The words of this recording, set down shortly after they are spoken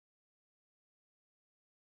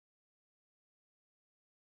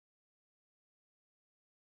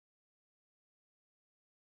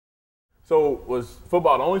So was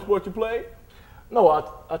football the only sport you played? No,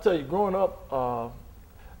 I tell you, growing up,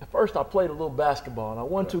 at first I played a little basketball, and I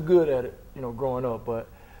wasn't too good at it, growing up. But,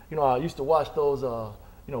 I used to watch those,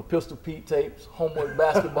 Pistol Pete tapes, homework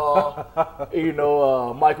basketball.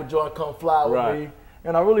 Michael Jordan Come Fly with me,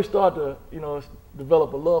 and I really started to,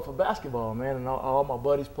 develop a love for basketball, man. And all my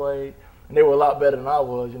buddies played, and they were a lot better than I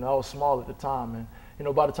was. I was small at the time,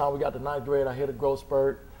 and by the time we got to 9th grade, I hit a growth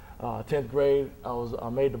spurt. 10th grade, I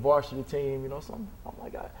made the varsity team. So I'm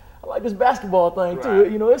like, I like this basketball thing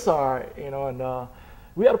too. It's all right. And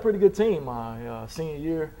we had a pretty good team. My senior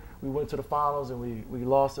year, we went to the finals, and we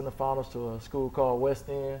lost in the finals to a school called West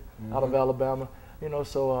End out of Alabama.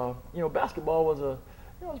 So basketball was a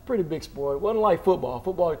pretty big sport. It wasn't like football.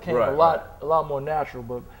 Football came a lot more natural,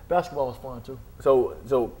 but basketball was fun too.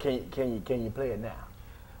 So can you play it now?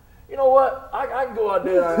 You know what? I can go out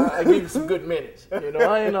there and I give you some good minutes.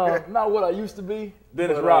 I ain't not what I used to be.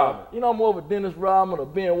 Dennis Rodman. I'm more of a Dennis Rodman or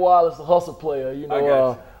Ben Wallace, a hustle player.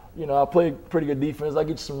 I play pretty good defense. I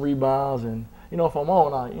get you some rebounds, and if I'm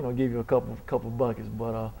on, I give you a couple buckets.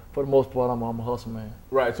 But for the most part, I'm a hustle man.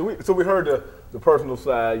 Right. So we heard the personal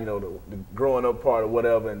side, the growing up part or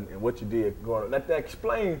whatever, and what you did growing up. Now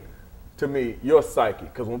explain to me your psyche,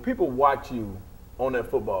 because when people watch you on that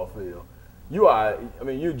football field,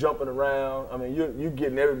 you're jumping around. You're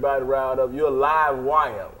getting everybody riled up. You're a live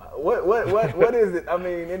wire. What is it?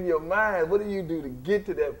 In your mind, what do you do to get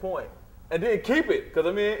to that point? And then keep it, because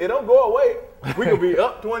it don't go away. We could be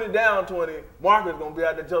up 20, down 20. Marcus gonna be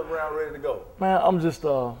out there jumping around, ready to go. Man, I'm just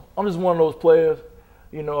one of those players.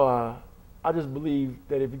 I just believe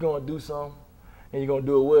that if you're gonna do something and you're gonna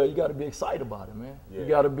do it well, you got to be excited about it, man. Yeah. You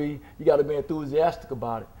got to be enthusiastic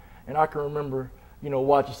about it. And I can remember,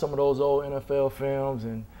 watching some of those old NFL films,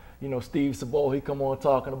 and Steve Sabol, he come on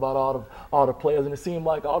talking about all the players, and it seemed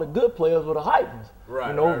like all the good players were the hype ones.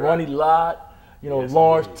 Ronnie Lott.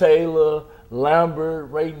 Lawrence Taylor, Lambert,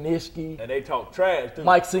 Ray Nitschke. And they talk trash too.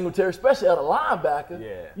 Mike Singletary, especially at a linebacker.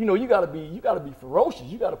 Yeah. You gotta be ferocious.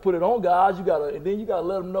 You gotta put it on guys. And then you gotta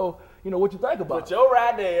let them know, what you think about. Put your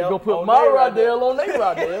Rydell. You're gonna put my Rydell on their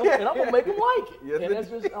Rydell, and I'm gonna make them like it. Yes, and that's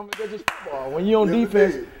just football. When you're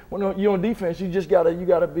on defense, you just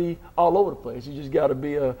gotta be all over the place. You just gotta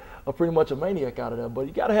be a pretty much a maniac out of there. But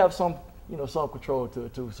you gotta have some control to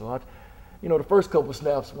it too. So the first couple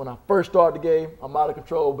snaps, when I first start the game, I'm out of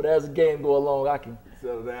control. But as the game go along, I can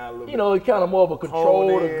settle down a little bit. It's kind of more of a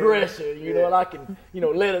controlled aggression, and I can,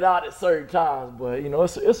 let it out at certain times. But,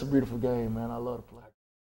 it's a beautiful game, man. I love to play.